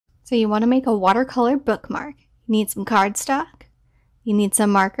So you want to make a watercolor bookmark. You need some cardstock, you need some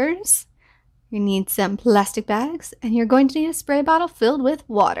markers, you need some plastic bags, and you're going to need a spray bottle filled with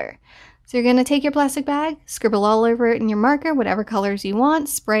water. So you're going to take your plastic bag, scribble all over it in your marker, whatever colors you want,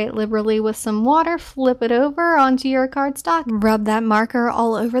 spray it liberally with some water, flip it over onto your cardstock, rub that marker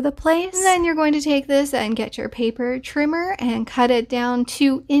all over the place. And then you're going to take this and get your paper trimmer and cut it down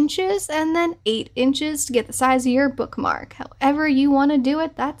 2 inches and then 8 inches to get the size of your bookmark. However you want to do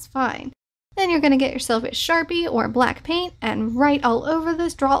it, that's fine. Then you're going to get yourself a Sharpie or black paint and write all over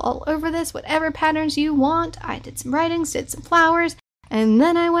this, draw all over this, whatever patterns you want. I did some writings, did some flowers. And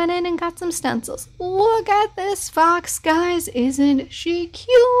then I went in and got some stencils. Look at this fox, guys. Isn't she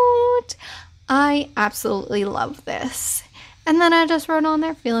cute? I absolutely love this. And then I just wrote on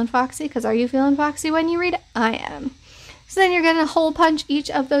there, feeling foxy, because are you feeling foxy when you read it? I am. So then you're going to hole punch each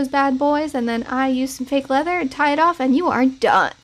of those bad boys, and then I use some fake leather and tie it off, and you are done.